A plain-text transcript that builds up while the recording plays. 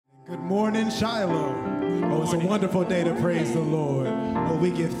Good morning, Shiloh. Oh, it's a wonderful day to praise the Lord. Oh,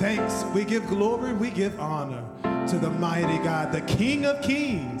 we give thanks, we give glory, we give honor to the mighty God, the King of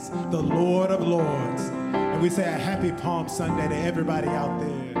Kings, the Lord of Lords. And we say a happy Palm Sunday to everybody out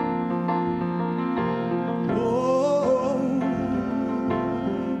there. Oh,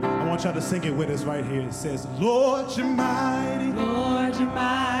 I want y'all to sing it with us right here. It says, Lord, you're mighty. Lord, you're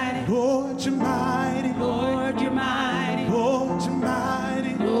mighty. Lord, you're mighty. Lord, you're mighty. Lord, you're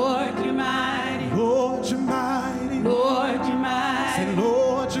mighty. Lord, you're mighty. Lord, you're mighty. Lord, you're mighty. Say,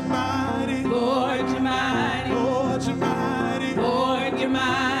 Lord, you're mighty. Lord, you're mighty. Lord, you're mighty. Lord, you're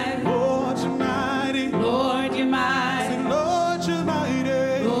mighty. Lord, you're mighty. Lord, you're mighty. Say, Lord, you're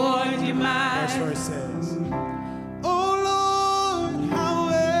mighty. Lord, you're First mighty. verse says, Oh Lord, how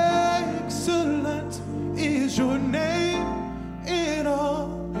excellent is your name in all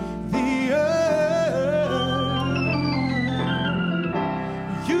the earth.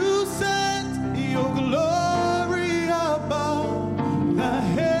 You set your glory above the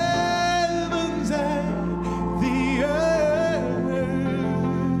heavens and the earth.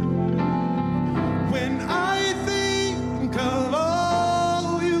 When I think of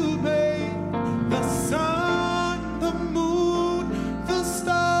all you made, the sun, the moon, the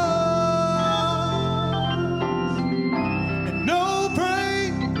stars, and no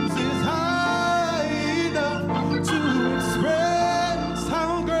praise is high enough to express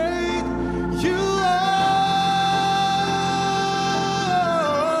how great you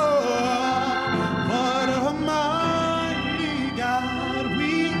are. What a mighty God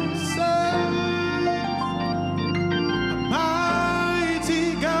we serve.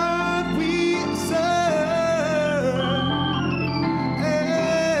 Mighty God we serve.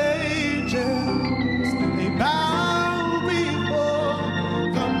 Angels, they bow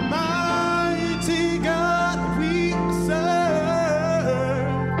before the mighty God we serve.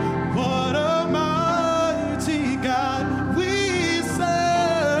 What a mighty God we serve.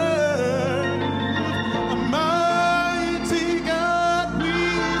 A mighty God we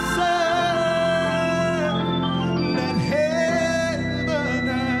serve. Let heaven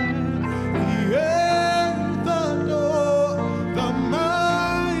and the earth adore the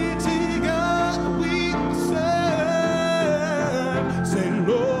mighty God we serve. Say,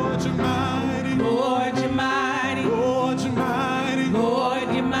 Lord, you're mighty. Lord, you're mighty. Lord, you're mighty. Lord,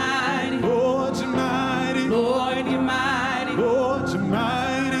 you're mighty. Lord, you're mighty. Lord, you're mighty. Lord, you're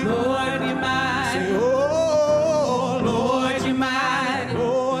mighty. Lord, you're mighty. Say, oh, Lord, Lord, you're mighty.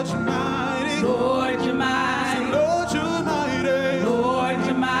 Lord, you're mighty. Lord, you're Say, mighty. Lord, you're mighty. Lord,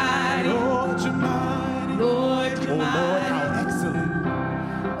 you're mighty. Lord, you're mighty. Lord, Oh, you're Lord, mighty. how excellent.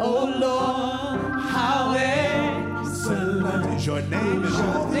 Oh Lord, how excellent Is your name in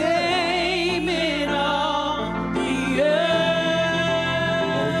all the earth. name in all the earth.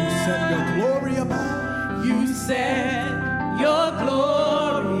 Oh, you set your glory above You set your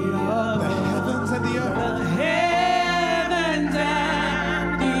glory the above heavens and the earth. the heavens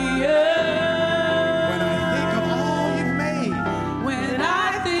and the earth. When I think of all you've made, When I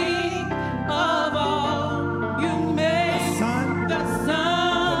think of all you the made, sun, the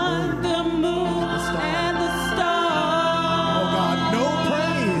sun, the moon, and the oh stars. God, no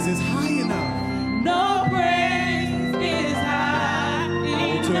praise is high enough No praise is high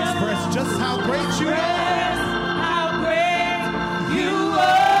enough to express just how great you are. express how great you What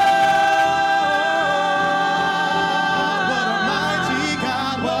a are. mighty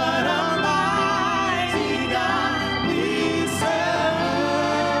God, what a mighty God we serve.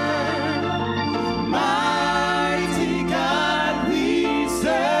 Mighty God we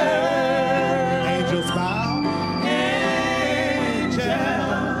serve. Angels bow. Angels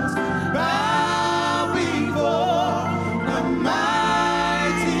bow before the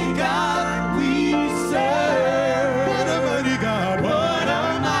mighty God we serve.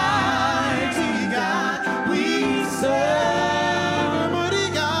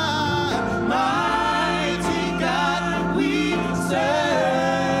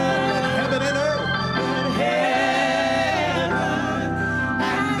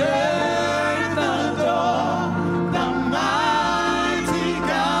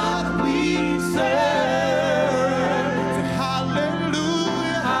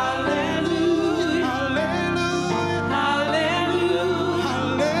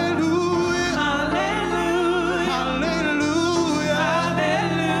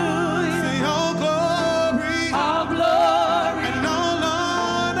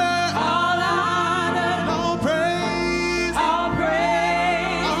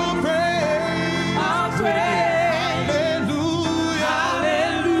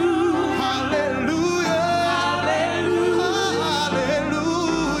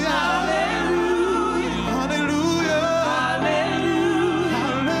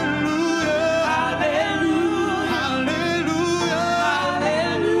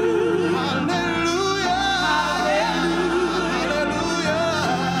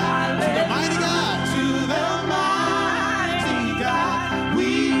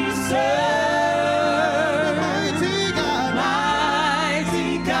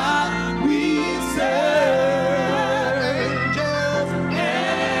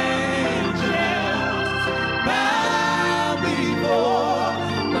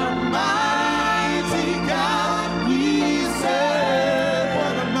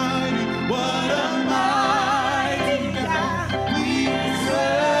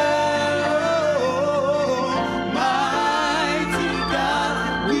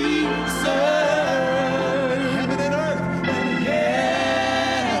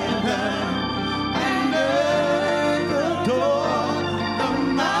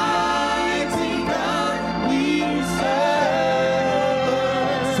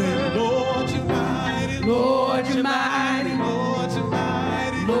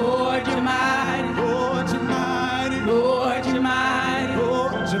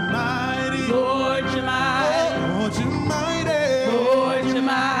 Lord, you're mighty. Lord, you're mighty. Lord, you're mighty. Lord, you're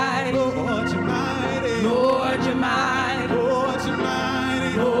mighty. Lord, you're mighty. Lord, you're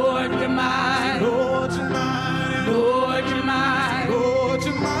mighty. Lord, you're mighty. Lord, you're mighty. Lord, you're mighty. Lord, you're mighty. Lord,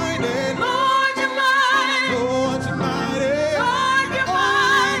 you're mighty. Lord, you're mighty. Lord, you're mighty. Lord, you're mighty.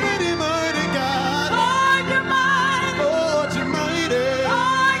 Mighty, mighty God. Lord, you're mighty. Lord, you're mighty.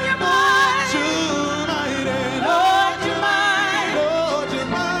 Lord, you're mighty. Lord, you're mighty. Lord, you're mighty.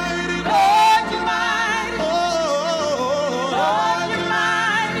 Lord, you're mighty. Lord, you're mighty. Lord, you're mighty. Lord, you're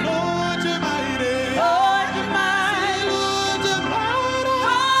mighty. Lord,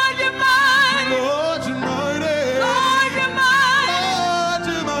 you're mighty. Lord, you're mighty. Lord, you're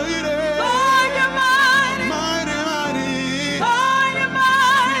mighty. Lord, you're mighty. Lord, you're mighty. Lord, you're mighty. Mighty, mighty. Lord, you're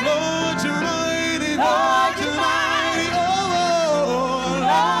mighty. Lord, you're mighty. Lord, you're mighty. Oh,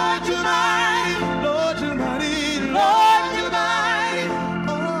 Lord, you're mighty. Lord, you're mighty. Lord, you're mighty.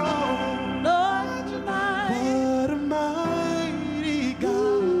 Oh, Lord, you're mighty. what a mighty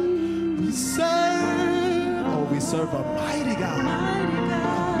God we serve. Oh, we serve a mighty God.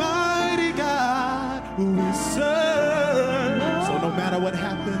 Mighty God we serve. So no matter what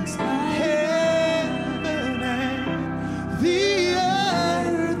happens, heaven and the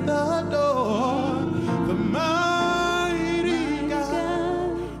earth adore the mighty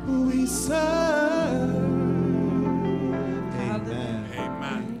God we serve.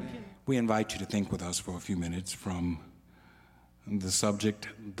 Amen. We invite you to think with us for a few minutes from the subject,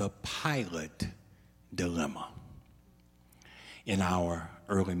 the Pilate dilemma. In our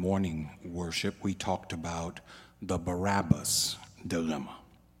early morning worship, we talked about the Barabbas dilemma,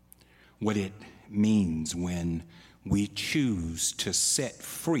 what it means when we choose to set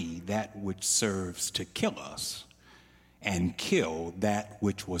free that which serves to kill us and kill that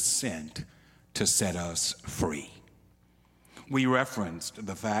which was sent to set us free. We referenced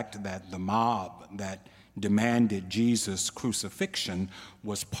the fact that the mob that demanded Jesus' crucifixion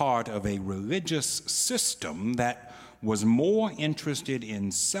was part of a religious system that was more interested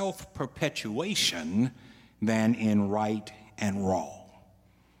in self-perpetuation than in right and wrong.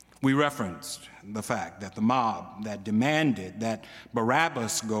 We referenced the fact that the mob that demanded that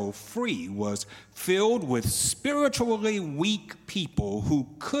Barabbas go free was filled with spiritually weak people who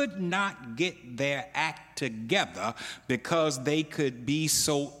could not get their act together because they could be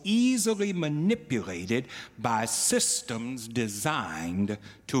so easily manipulated by systems designed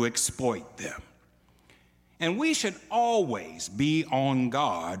to exploit them. And we should always be on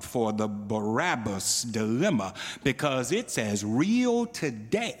guard for the Barabbas dilemma because it's as real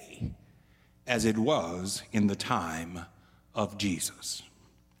today as it was in the time of Jesus.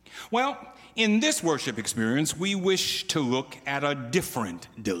 Well, in this worship experience, we wish to look at a different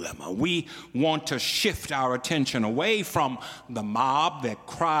dilemma. We want to shift our attention away from the mob that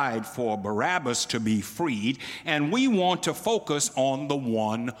cried for Barabbas to be freed, and we want to focus on the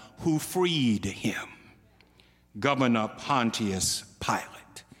one who freed him, Governor Pontius Pilate.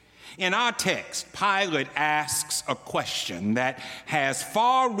 In our text, Pilate asks a question that has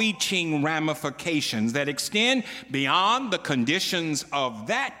far-reaching ramifications that extend beyond the conditions of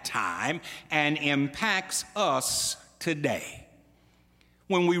that time and impacts us today.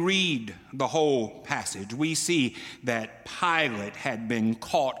 When we read the whole passage, we see that Pilate had been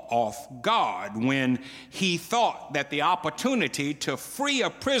caught off guard when he thought that the opportunity to free a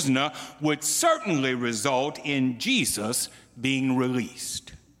prisoner would certainly result in Jesus being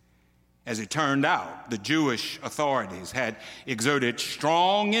released. As it turned out, the Jewish authorities had exerted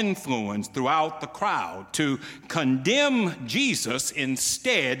strong influence throughout the crowd to condemn Jesus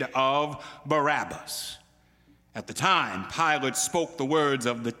instead of Barabbas. At the time, Pilate spoke the words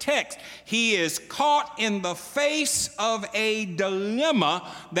of the text. He is caught in the face of a dilemma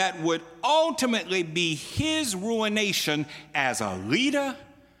that would ultimately be his ruination as a leader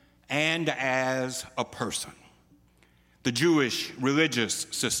and as a person. The Jewish religious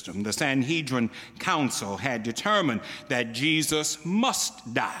system, the Sanhedrin Council, had determined that Jesus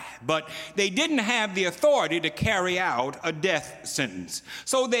must die, but they didn't have the authority to carry out a death sentence.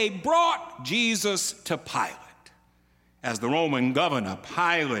 So they brought Jesus to Pilate. As the Roman governor,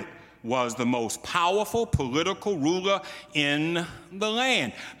 Pilate was the most powerful political ruler in the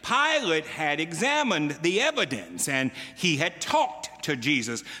land. Pilate had examined the evidence and he had talked to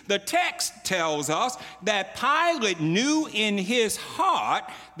Jesus. The text tells us that Pilate knew in his heart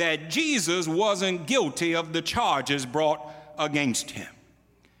that Jesus wasn't guilty of the charges brought against him.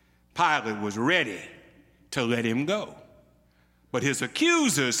 Pilate was ready to let him go. But his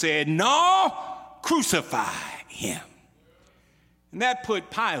accusers said, "No, crucify him." And that put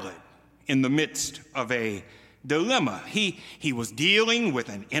Pilate in the midst of a dilemma. He was dealing with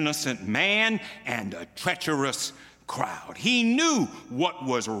an innocent man and a treacherous crowd. He knew what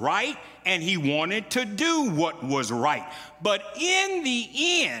was right, and he wanted to do what was right. But in the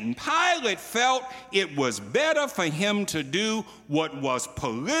end, Pilate felt it was better for him to do what was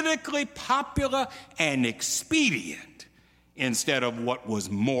politically popular and expedient instead of what was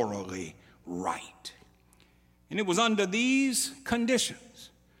morally right. And it was under these conditions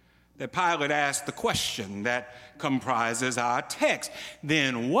that Pilate asked the question that comprises our text.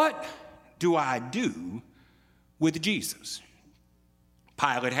 Then what do I do with Jesus?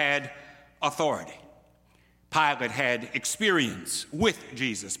 Pilate had authority. Pilate had experience with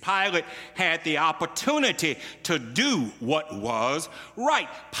Jesus. Pilate had the opportunity to do what was right.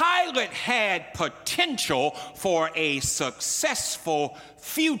 Pilate had potential for a successful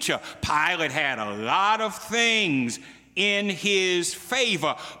future. Pilate had a lot of things in his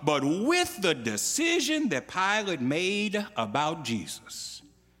favor, but with the decision that Pilate made about Jesus,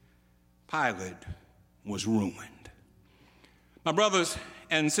 Pilate was ruined. My brothers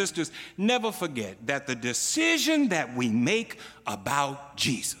and sisters, never forget that the decision that we make about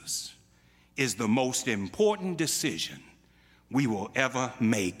Jesus is the most important decision we will ever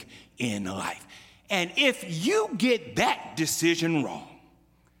make in life. And if you get that decision wrong,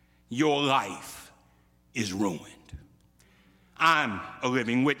 your life is ruined. I'm a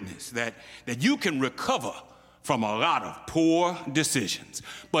living witness that you can recover from a lot of poor decisions,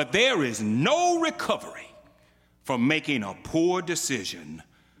 but there is no recovery from making a poor decision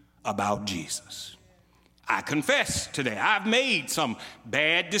about Jesus. I confess today, I've made some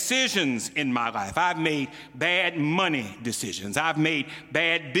bad decisions in my life. I've made bad money decisions. I've made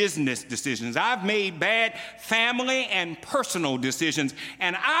bad business decisions. I've made bad family and personal decisions.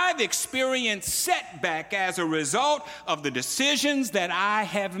 And I've experienced setback as a result of the decisions that I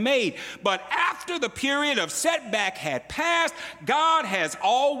have made. But after the period of setback had passed, God has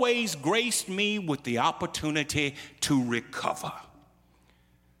always graced me with the opportunity to recover.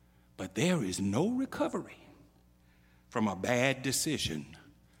 But there is no recovery from a bad decision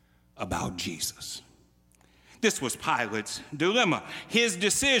about Jesus. This was Pilate's dilemma. His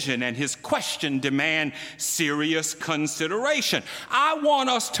decision and his question demand serious consideration. I want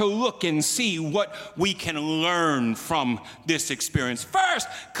us to look and see what we can learn from this experience. First,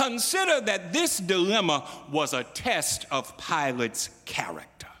 consider that this dilemma was a test of Pilate's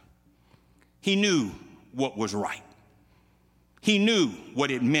character. He knew what was right. He knew what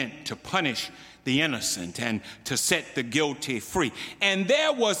it meant to punish the innocent and to set the guilty free. And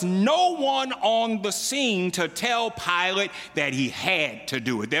there was no one on the scene to tell Pilate that he had to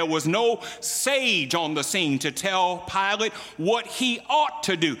do it. There was no sage on the scene to tell Pilate what he ought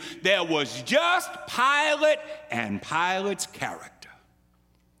to do. There was just Pilate and Pilate's character.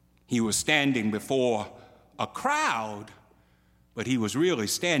 He was standing before a crowd, but he was really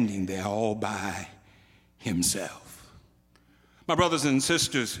standing there all by himself. My brothers and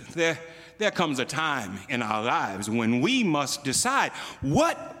sisters, there comes a time in our lives when we must decide,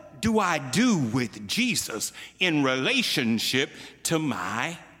 what do I do with Jesus in relationship to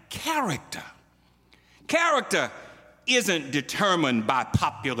my character? Character isn't determined by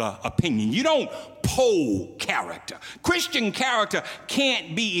popular opinion. You don't poll character. Christian character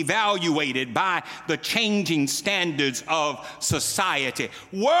can't be evaluated by the changing standards of society.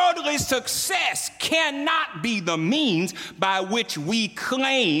 Worldly success cannot be the means by which we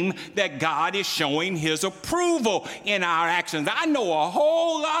claim that God is showing his approval in our actions. I know a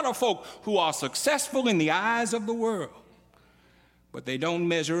whole lot of folk who are successful in the eyes of the world, but they don't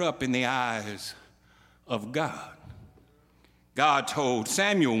measure up in the eyes of God. God told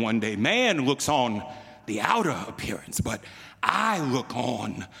Samuel one day, man looks on the outer appearance, but I look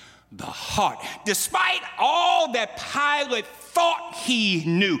on the heart. Despite all that Pilate thought he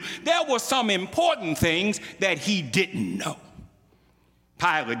knew, there were some important things that he didn't know.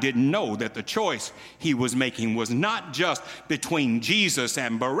 Pilate didn't know that the choice he was making was not just between Jesus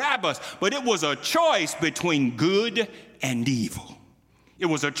and Barabbas, but it was a choice between good and evil. It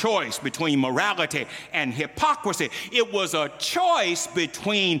was a choice between morality and hypocrisy. It was a choice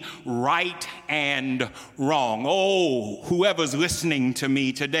between right and wrong. Oh, whoever's listening to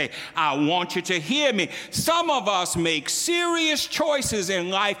me today, I want you to hear me. Some of us make serious choices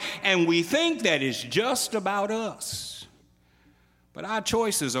in life, and we think that it's just about us. But our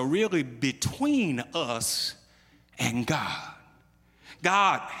choices are really between us and God.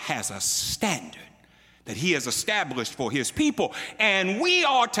 God has a standard that he has established for his people, and we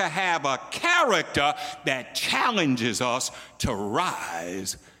are to have a character that challenges us to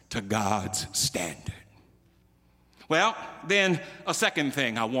rise to God's standard. Well, then a second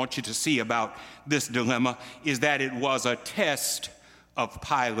thing I want you to see about this dilemma is that it was a test of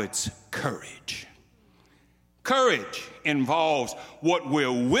Pilate's courage. Courage involves what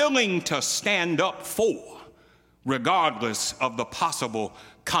we're willing to stand up for, regardless of the possible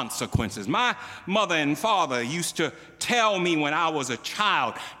consequences. My mother and father used to tell me when I was a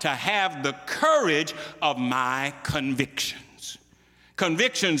child to have the courage of my convictions.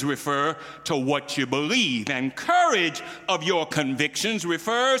 Convictions refer to what you believe, and courage of your convictions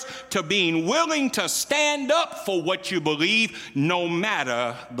refers to being willing to stand up for what you believe, no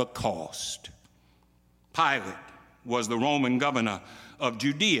matter the cost. Pilate was the Roman governor of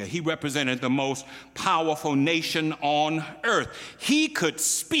Judea. He represented the most powerful nation on earth. He could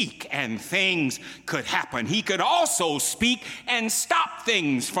speak and things could happen. He could also speak and stop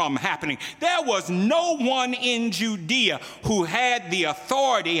things from happening. There was no one in Judea who had the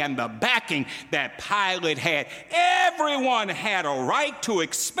authority and the backing that Pilate had. Everyone had a right to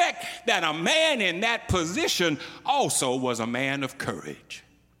expect that a man in that position also was a man of courage.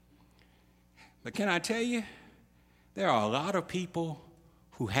 But can I tell you, there are a lot of people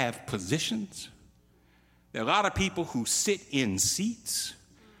who have positions. There are a lot of people who sit in seats,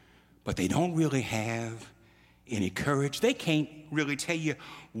 but they don't really have any courage. They can't really tell you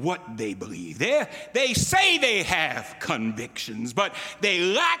what they believe. They say they have convictions, but they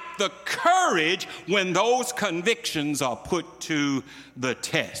lack the courage when those convictions are put to the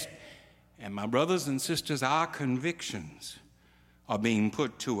test. And my brothers and sisters, our convictions are being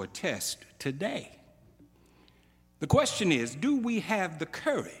put to a test today. The question is, do we have the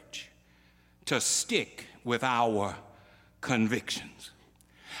courage to stick with our convictions?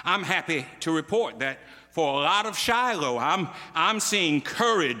 I'm happy to report that for a lot of Shiloh, I'm seeing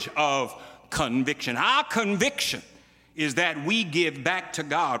courage of conviction. Our conviction is that we give back to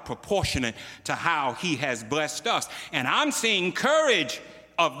God proportionate to how He has blessed us. And I'm seeing courage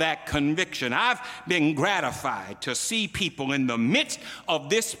of that conviction. I've been gratified to see people in the midst of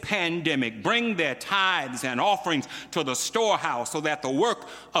this pandemic bring their tithes and offerings to the storehouse so that the work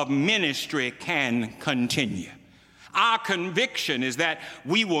of ministry can continue. Our conviction is that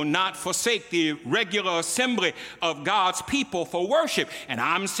we will not forsake the regular assembly of God's people for worship. And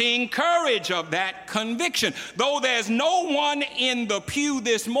I'm seeing courage of that conviction. Though there's no one in the pew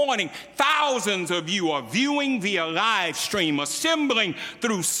this morning, thousands of you are viewing via live stream, assembling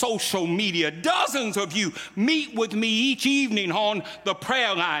through social media. Dozens of you meet with me each evening on the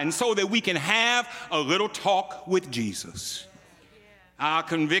prayer line so that we can have a little talk with Jesus. Our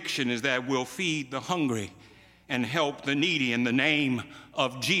conviction is that we'll feed the hungry and help the needy in the name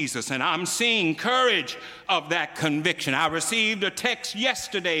of Jesus. And I'm seeing courage of that conviction. I received a text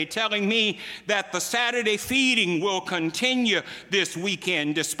yesterday telling me that the Saturday feeding will continue this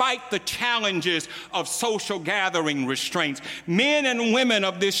weekend despite the challenges of social gathering restraints. Men and women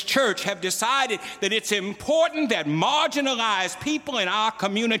of this church have decided that it's important that marginalized people in our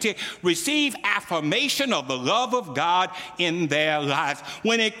community receive affirmation of the love of God in their lives.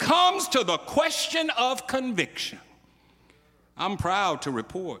 When it comes to the question of conviction, I'm proud to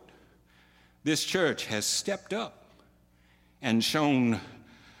report this church has stepped up and shown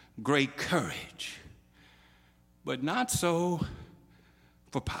great courage, but not so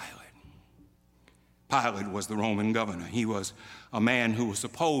for Pilate. Pilate was the Roman governor. He was a man who was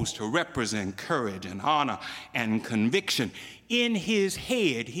supposed to represent courage and honor and conviction. In his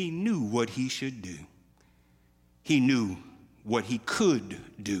head, he knew what he should do. He knew what he could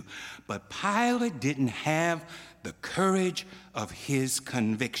do. But Pilate didn't have the courage of his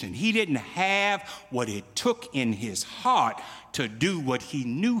conviction. He didn't have what it took in his heart to do what he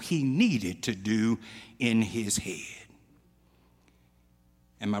knew he needed to do in his head.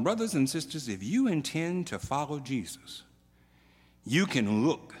 And my brothers and sisters, if you intend to follow Jesus, you can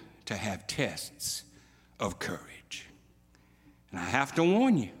look to have tests of courage. And I have to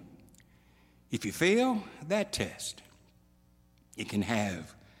warn you, if you fail that test, it can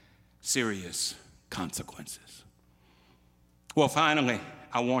have serious consequences. Well, finally,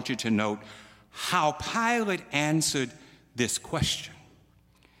 I want you to note how Pilate answered this question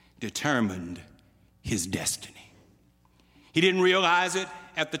determined his destiny. He didn't realize it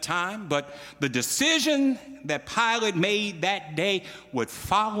at the time, but the decision that Pilate made that day would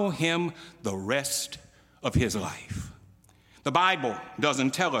follow him the rest of his life. The Bible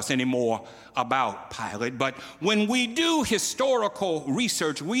doesn't tell us any more about Pilate, but when we do historical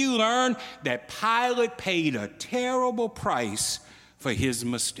research, we learn that Pilate paid a terrible price for his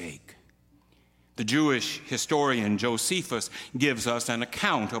mistake. The Jewish historian Josephus gives us an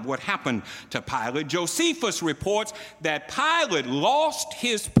account of what happened to Pilate. Josephus reports that Pilate lost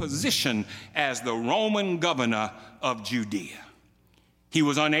his position as the Roman governor of Judea. He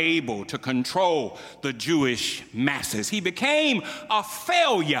was unable to control the Jewish masses. He became a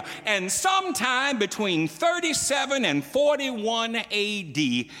failure, and sometime between 37 and 41 AD,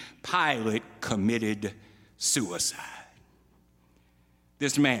 Pilate committed suicide.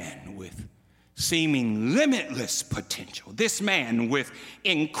 This man with seeming limitless potential, this man with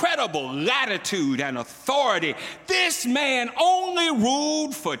incredible latitude and authority, this man only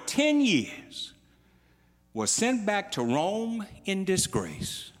ruled for 10 years, was sent back to Rome in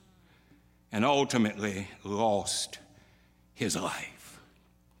disgrace and ultimately lost his life.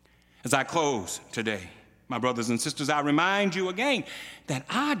 As I close today, my brothers and sisters, I remind you again that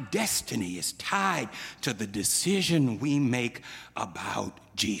our destiny is tied to the decision we make about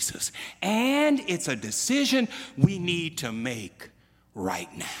Jesus. And it's a decision we need to make right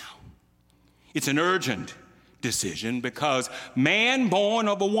now. It's an urgent decision because man born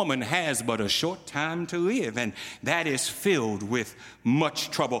of a woman has but a short time to live, and that is filled with much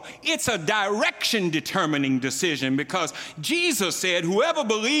trouble. It's a direction determining decision because Jesus said whoever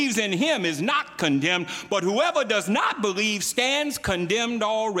believes in him is not condemned, but whoever does not believe stands condemned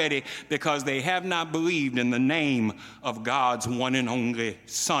already because they have not believed in the name of God's one and only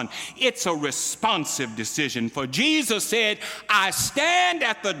Son. It's a responsive decision, for Jesus said, I stand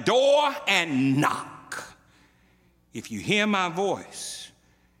at the door and knock. If you hear my voice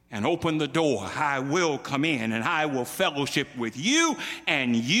and open the door, I will come in and I will fellowship with you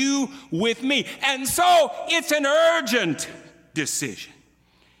and you with me. And so it's an urgent decision.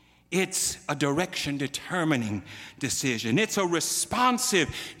 It's a direction determining decision. It's a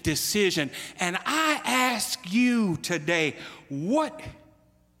responsive decision. And I ask you today, what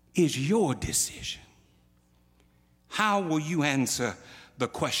is your decision? How will you answer the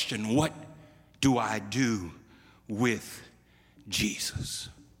question, what do I do with Jesus?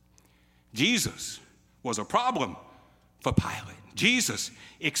 Jesus was a problem for Pilate. Jesus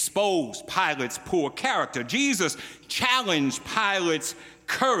exposed Pilate's poor character. Jesus challenged Pilate's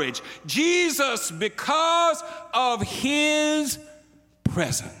courage. Jesus, because of his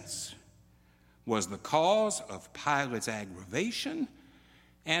presence, was the cause of Pilate's aggravation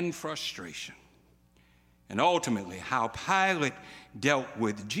and frustration. And ultimately, how Pilate dealt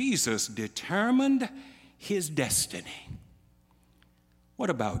with Jesus determined his destiny.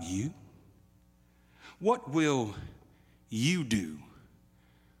 What about you? What will you do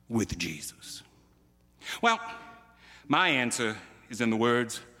with Jesus? Well, my answer is in the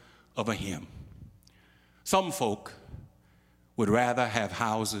words of a hymn. Some folk would rather have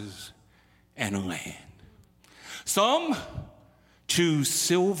houses and land. Some choose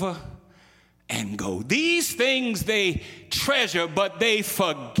silver and gold. These things they treasure, but they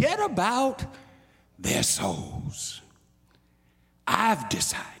forget about their souls. I've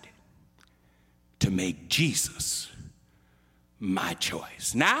decided to make Jesus my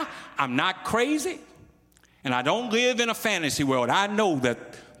choice. Now, I'm not crazy, and I don't live in a fantasy world. I know that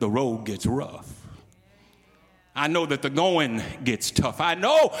the road gets rough. I know that the going gets tough. I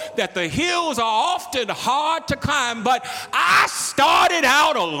know that the hills are often hard to climb, but I started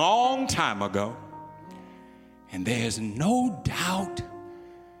out a long time ago, and there's no doubt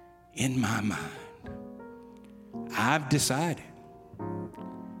in my mind I've decided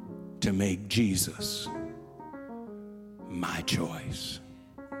to make Jesus my choice.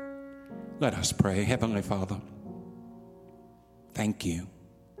 Let us pray. Heavenly Father, thank you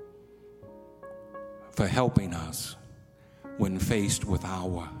for helping us when faced with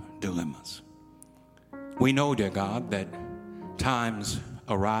our dilemmas. We know, dear God, that times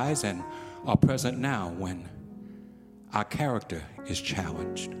arise and are present now when our character is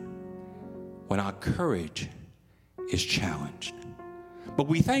challenged, when our courage is challenged. But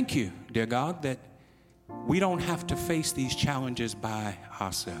we thank you, dear God, that we don't have to face these challenges by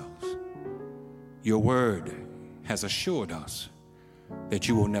ourselves. Your word has assured us that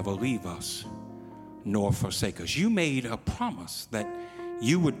you will never leave us nor forsake us. You made a promise that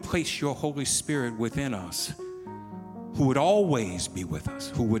you would place your Holy Spirit within us, who would always be with us,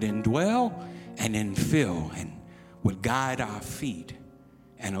 who would indwell and infill and would guide our feet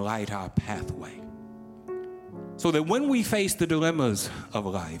and light our pathway. So that when we face the dilemmas of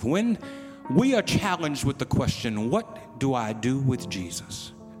life, when we are challenged with the question, what do I do with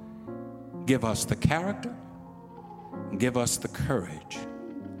Jesus? Give us the character, give us the courage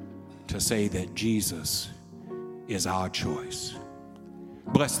to say that Jesus is our choice.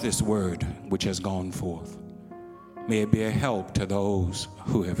 Bless this word which has gone forth. May it be a help to those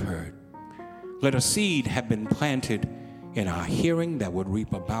who have heard. Let a seed have been planted in our hearing that would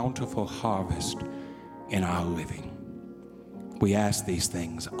reap a bountiful harvest in our living. We ask these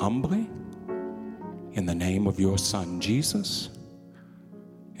things humbly in the name of your Son, Jesus,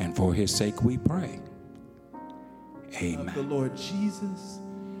 and for his sake we pray. Amen. Of the Lord Jesus,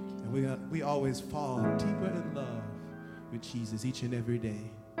 and we always fall deeper in love with Jesus each and every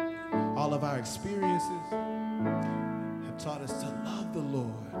day. All of our experiences have taught us to love the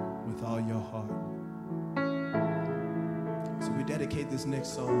Lord with all your heart. So we dedicate this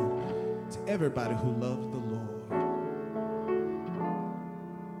next song to everybody who loves the Lord.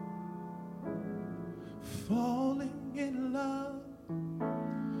 Falling in love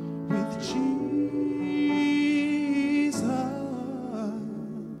with Jesus.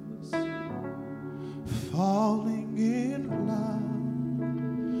 Falling in love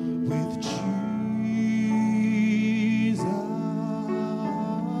with Jesus.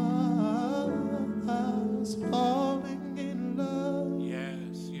 Falling in love.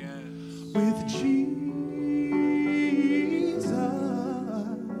 Yes, yes. With Jesus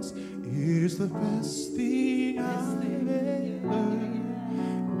is the best thing I've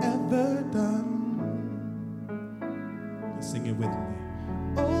ever done. Sing it with me.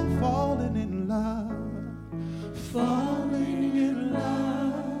 Oh, falling in love, falling in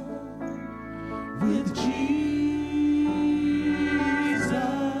love with Jesus.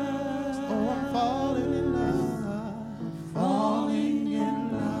 Oh, I'm falling in love, falling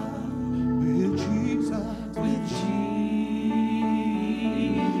in love with Jesus, with Jesus.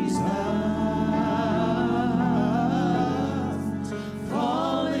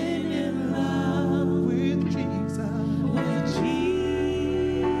 Falling in love with Jesus, with Jesus.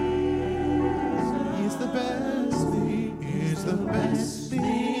 It's the best thing, it's the best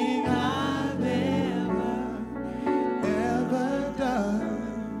thing I've ever done.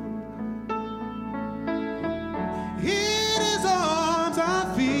 In his arms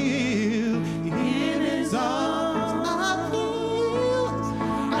I feel, in his arms I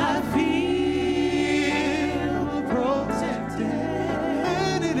feel protected.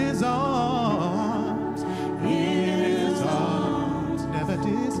 And in his arms, never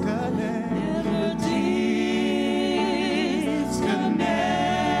disconnect.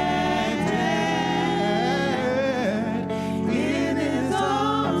 In his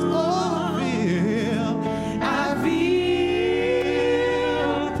arms, oh, I feel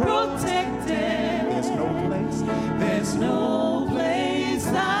protected. There's no place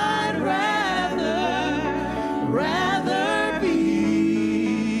I'd rather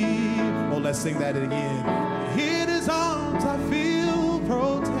be. Oh, let's sing that again.